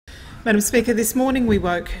Madam Speaker, this morning we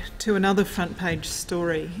woke to another front page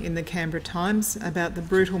story in the Canberra Times about the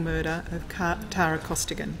brutal murder of Tara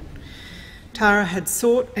Costigan. Tara had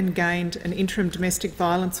sought and gained an interim domestic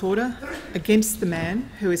violence order against the man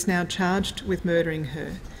who is now charged with murdering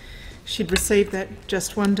her. She'd received that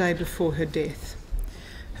just one day before her death.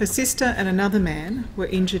 Her sister and another man were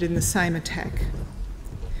injured in the same attack.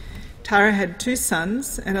 Tara had 2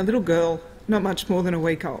 sons and a little girl not much more than a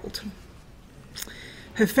week old.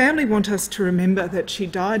 Her family want us to remember that she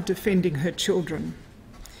died defending her children.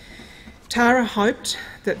 Tara hoped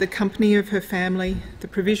that the company of her family, the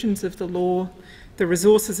provisions of the law, the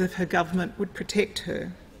resources of her government would protect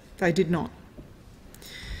her. They did not.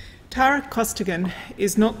 Tara Costigan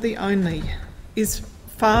is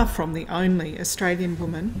far from the only Australian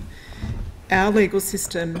woman our legal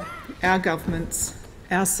system, our governments,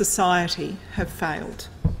 our society have failed.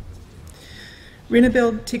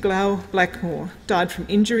 Rinabel Tiglau Blackmore died from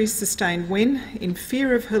injuries sustained when, in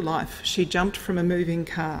fear of her life, she jumped from a moving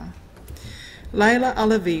car. Layla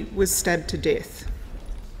Alavi was stabbed to death.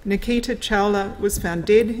 Nikita Chawla was found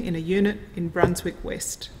dead in a unit in Brunswick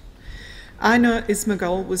West. Aina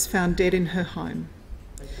Ismagul was found dead in her home.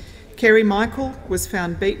 Kerry Michael was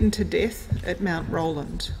found beaten to death at Mount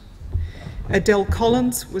Roland. Adele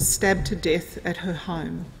Collins was stabbed to death at her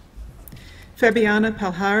home. Fabiana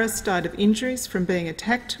Palhares died of injuries from being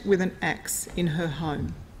attacked with an axe in her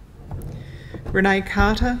home. Renee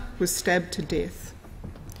Carter was stabbed to death.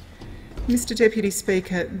 Mr Deputy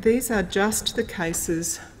Speaker, these are just the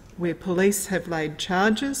cases where police have laid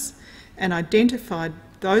charges and identified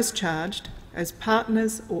those charged as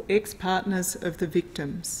partners or ex-partners of the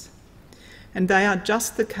victims. And they are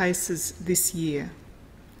just the cases this year.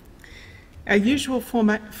 Our usual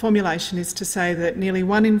formulation is to say that nearly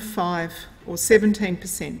 1 in 5 or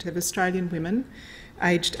 17% of Australian women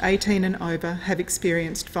aged 18 and over have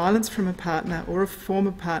experienced violence from a partner or a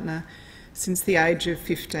former partner since the age of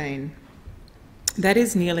 15. That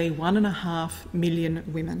is nearly 1.5 million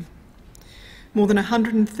women. More than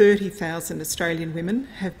 130,000 Australian women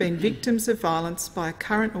have been victims of violence by a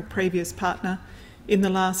current or previous partner in the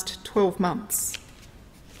last 12 months.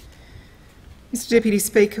 Mr Deputy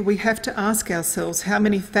Speaker, we have to ask ourselves how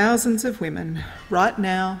many thousands of women right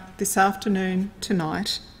now, this afternoon,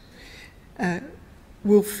 tonight,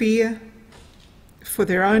 will fear for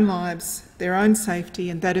their own lives, their own safety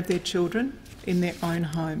and that of their children in their own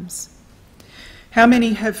homes. How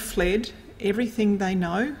many have fled everything they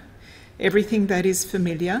know, everything that is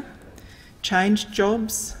familiar, changed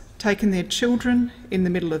jobs, taken their children in the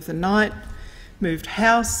middle of the night, moved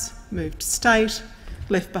house, moved state,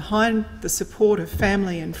 left behind the support of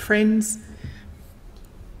family and friends,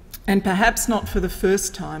 and perhaps not for the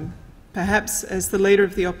first time, perhaps, as the Leader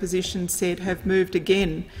of the Opposition said, have moved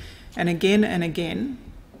again and again and again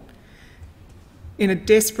in a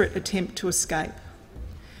desperate attempt to escape.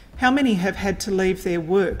 How many have had to leave their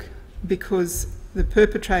work because the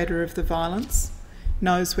perpetrator of the violence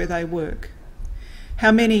knows where they work?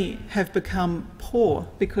 How many have become poor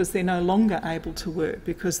because they're no longer able to work,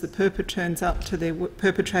 because the perpetrator turns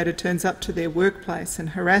up to their workplace and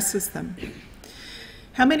harasses them?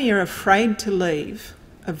 How many are afraid to leave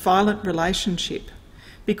a violent relationship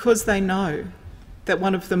because they know that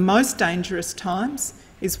one of the most dangerous times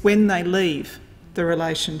is when they leave the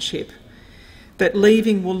relationship, that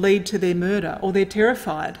leaving will lead to their murder, or they're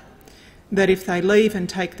terrified that if they leave and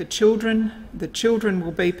take the children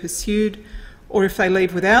will be pursued, or if they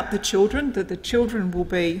leave without the children, that the children will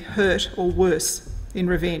be hurt or worse in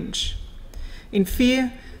revenge, in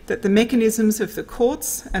fear that the mechanisms of the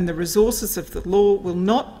courts and the resources of the law will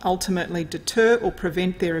not ultimately deter or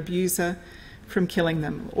prevent their abuser from killing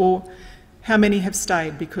them. Or how many have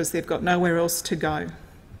stayed because they've got nowhere else to go?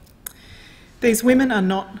 These women are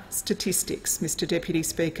not statistics, Mr Deputy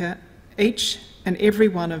Speaker. Each and every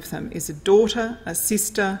one of them is a daughter, a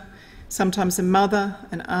sister, sometimes a mother,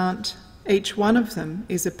 an aunt. Each one of them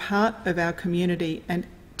is a part of our community, and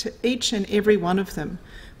to each and every one of them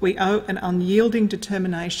we owe an unyielding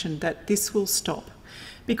determination that this will stop.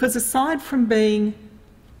 Because aside from being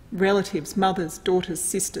relatives, mothers, daughters,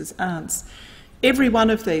 sisters, aunts, every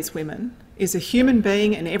one of these women is a human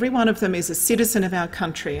being, and every one of them is a citizen of our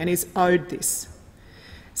country and is owed this.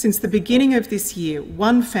 Since the beginning of this year,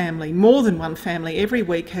 one family, more than one family, every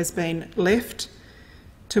week has been left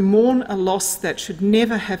to mourn a loss that should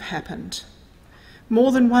never have happened.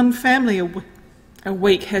 More than one family a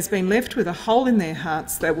week has been left with a hole in their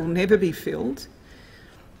hearts that will never be filled.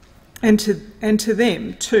 And to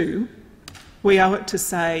them, too, we owe it to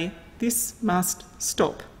say, this must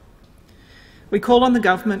stop. We call on the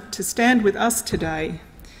government to stand with us today,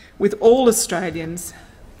 with all Australians,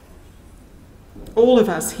 all of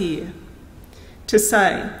us here, to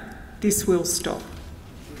say this will stop.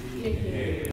 Yeah.